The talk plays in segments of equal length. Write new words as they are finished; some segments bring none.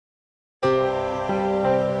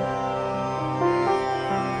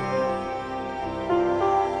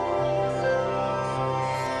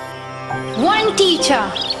teacher,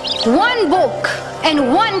 one book,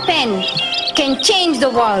 and one pen can change the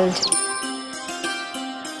world.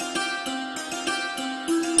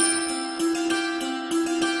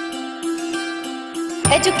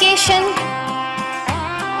 Education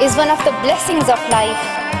is one of the blessings of life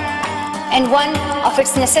and one of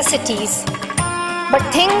its necessities. But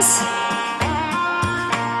things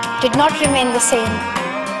did not remain the same.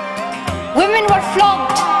 Women were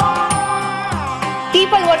flogged.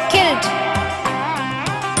 People were killed.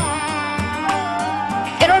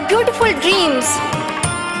 And our beautiful dreams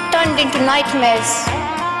turned into nightmares.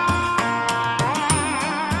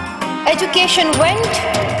 Education went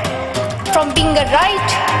from being a right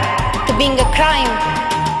to being a crime.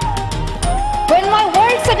 When my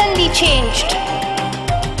world suddenly changed,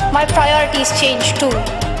 my priorities changed too.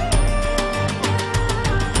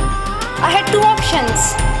 I had two options.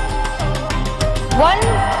 One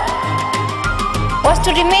was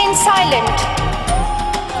to remain silent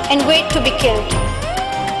and wait to be killed.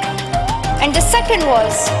 And the second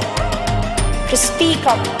was to speak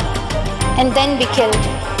up and then be killed.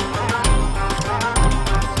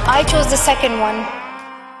 I chose the second one.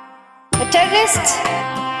 The terrorists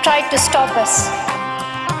tried to stop us,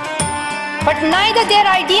 but neither their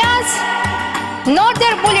ideas nor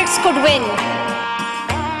their bullets could win.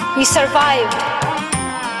 We survived,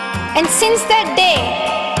 and since that day,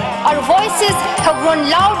 our voices have grown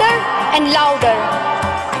louder and louder.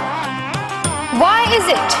 Why is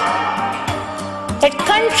it that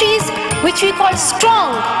countries which we call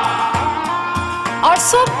strong are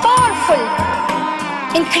so powerful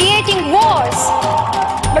in creating wars,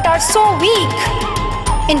 but are so weak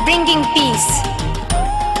in bringing peace?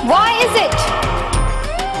 Why is it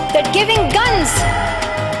that giving guns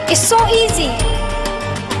is so easy,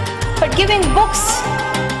 but giving books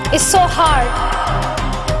is so hard?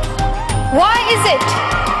 Why is it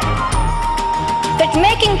that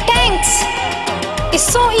making tanks is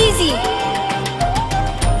so easy,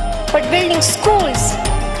 but building schools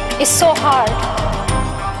is so hard?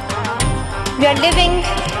 We are living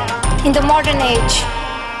in the modern age,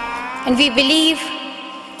 and we believe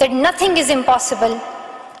that nothing is impossible.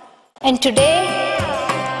 And today,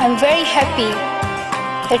 I'm very happy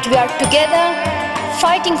that we are together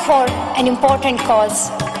fighting for an important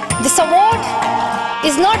cause. This award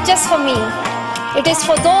is not just for me. It is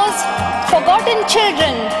for those forgotten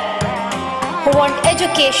children who want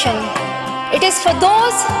education. It is for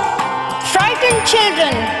those frightened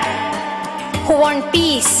children who want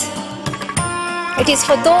peace. It is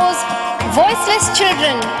for those voiceless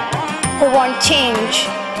children who want change.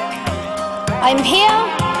 I'm here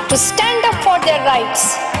to stand up for their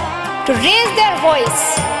rights, to raise their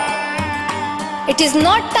voice. It is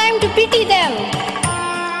not time to pity them.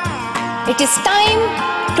 It is time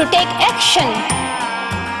to take action,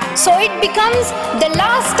 so it becomes the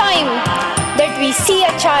last time that we see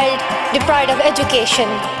a child deprived of education.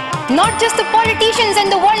 Not just the politicians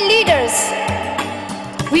and the world leaders.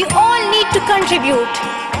 We all need to contribute.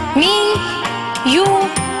 Me, you,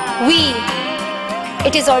 we.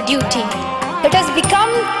 It is our duty. Let us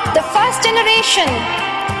become the first generation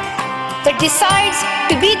that decides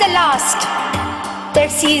to be the last, that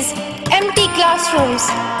sees empty classrooms,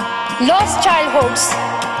 lost childhoods,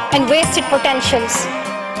 and wasted potentials.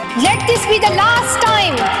 Let this be the last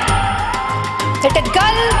time that a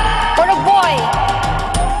girl or a boy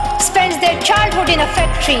spends their childhood in a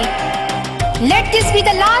factory. Let this be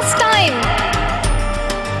the last time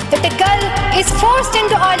that a girl is forced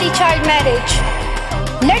into early child marriage.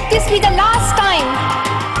 Let this be the last time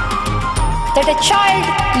that a child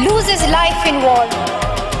loses life in war.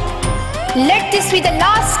 Let this be the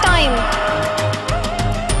last time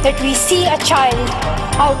that we see a child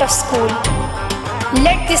out of school.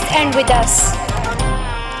 Let this end with us.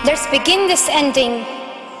 Let's begin this ending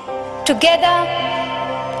together,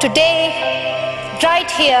 today, right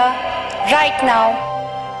here, right now.